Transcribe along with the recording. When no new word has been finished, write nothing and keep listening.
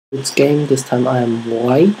It's game. This time I am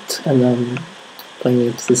white and I'm playing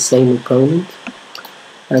against the same opponent,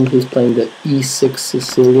 and he's playing the e6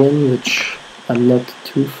 Sicilian, which I'm not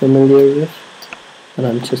too familiar with, and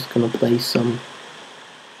I'm just gonna play some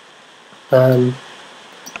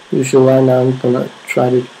usual line. Now I'm gonna try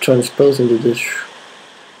to transpose into this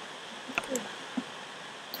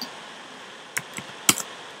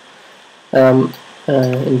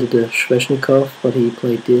into the Sveshnikov, but he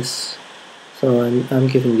played this, so I'm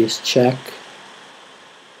giving this check.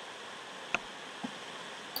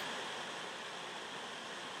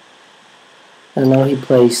 And now he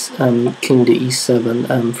plays king to e7.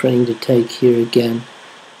 I'm threatening to take here again,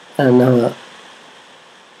 and now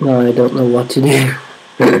I don't know what to do.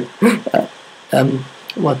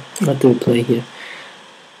 What do we play here?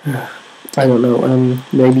 I don't know.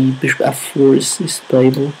 Maybe bishop f4 is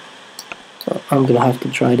playable. I'm gonna have to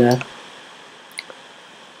try that.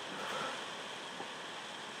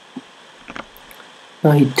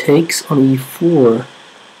 Now he takes on e4.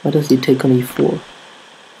 Why does he take on e4?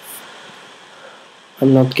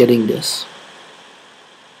 I'm not getting this.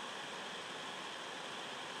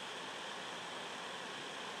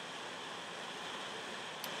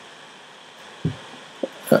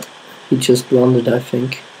 He just wandered, I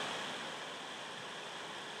think.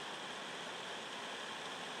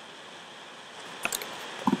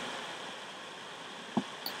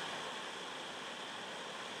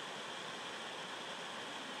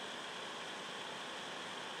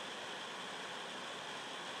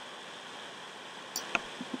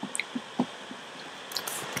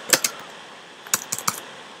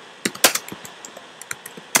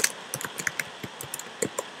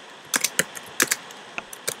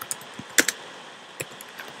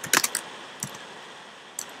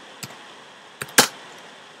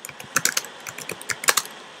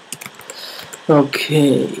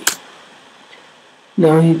 Okay,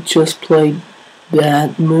 now he just played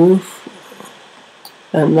that move,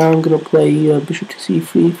 and now I'm gonna play bishop to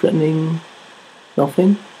c3, threatening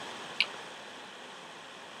nothing.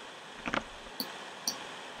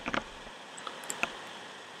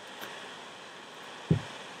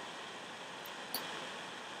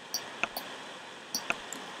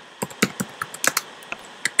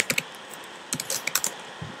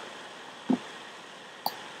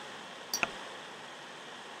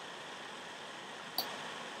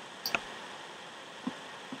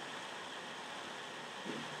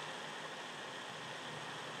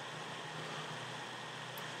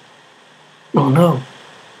 Oh no.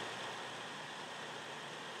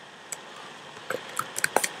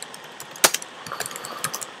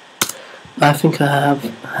 I think I have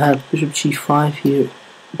had bishop g5 here,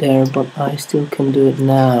 there, but I still can do it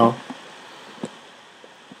now.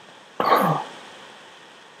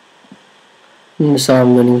 So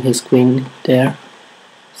I'm winning his queen there,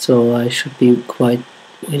 so I should be quite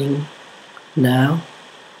winning now.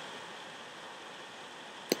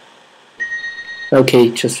 Okay,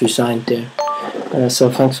 just resigned there.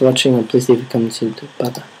 So thanks for watching, and please leave a comment to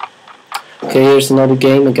bye. Okay, here's another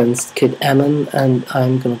game against kidaman, and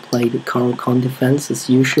I'm gonna play the Caro-Kann defense as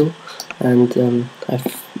usual, and I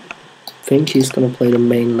think he's gonna play the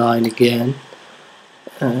main line again,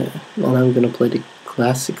 and I'm gonna play the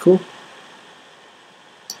classical.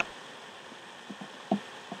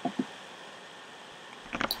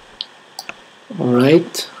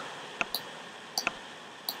 Alright.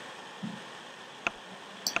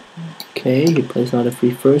 Okay, he plays knight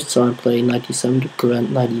f3 first, so I play knight e7 to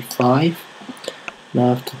prevent knight e5. Now I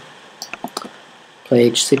have to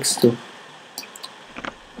play h6 to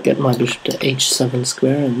get my bishop to h7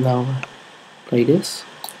 square, and now I play this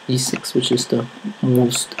e6, which is the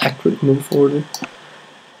most accurate move order,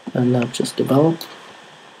 and now just develop.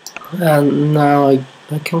 And now I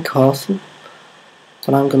can castle,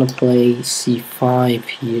 but I'm gonna play c5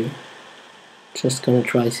 here. Just gonna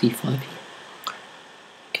try c5 here.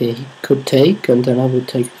 Okay, he could take, and then I would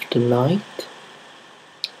take the knight.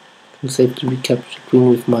 I'm safe to recapture the queen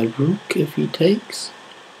with my rook if he takes.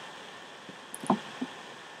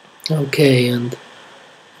 Okay, and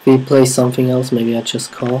if he plays something else, maybe I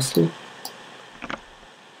just castle.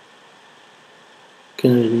 Okay,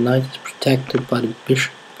 the knight is protected by the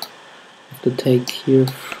bishop. I have to take here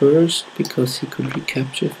first because he could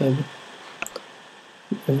recapture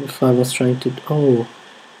if I was trying to. Oh,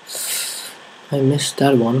 I missed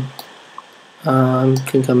that one. I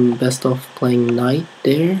think I'm best off playing knight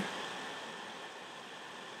there.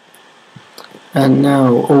 And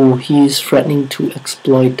now, oh, he's threatening to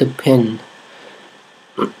exploit the pin.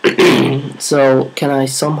 So, can I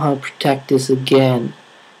somehow protect this again?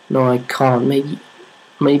 No, I can't.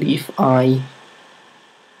 Maybe if I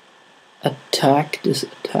attack this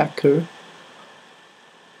attacker.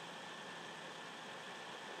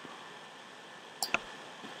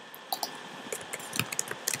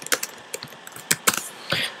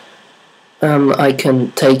 I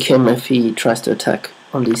can take him if he tries to attack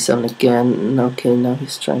on d7 again. Okay, now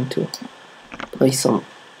he's trying to play some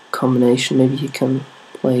combination. Maybe he can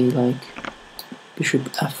play like bishop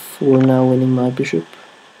f4 now, winning my bishop.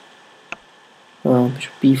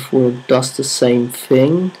 Bishop b4 does the same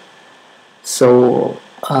thing. So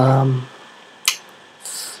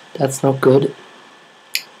that's not good.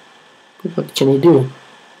 But what can you do,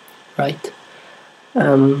 right?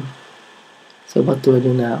 So what do I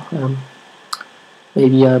do now?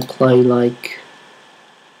 Maybe I play like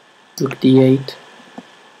rook d8.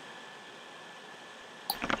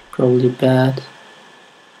 Probably bad,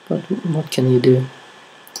 but what can you do?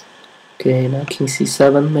 Okay, now king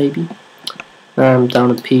c7 maybe. Now I'm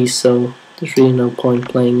down a piece, so there's really no point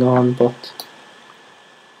playing on, but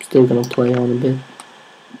I'm still gonna play on a bit.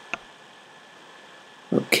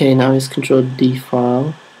 Okay, now he's controlled d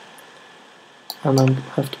file, and I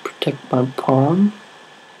have to protect my pawn.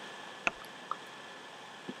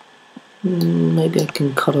 Maybe I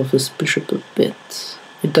can cut off his bishop a bit.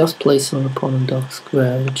 It does place on a pawn in dark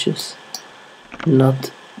square, which is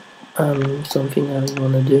not something I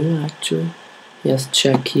want to do actually. He has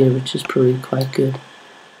check here, which is probably quite good.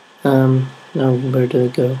 Now where do I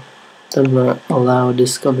go? Don't allow a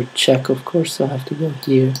discovered check, of course, so I have to go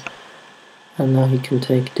here. And now he can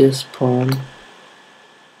take this pawn.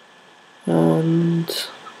 And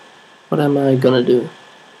what am I gonna do?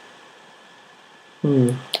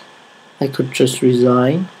 I could just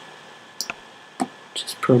resign, which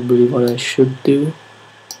is probably what I should do.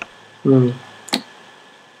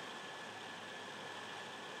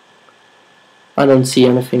 I don't see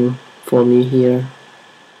anything for me here,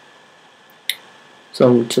 so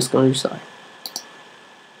I'm just gonna resign.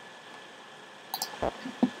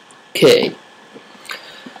 Okay.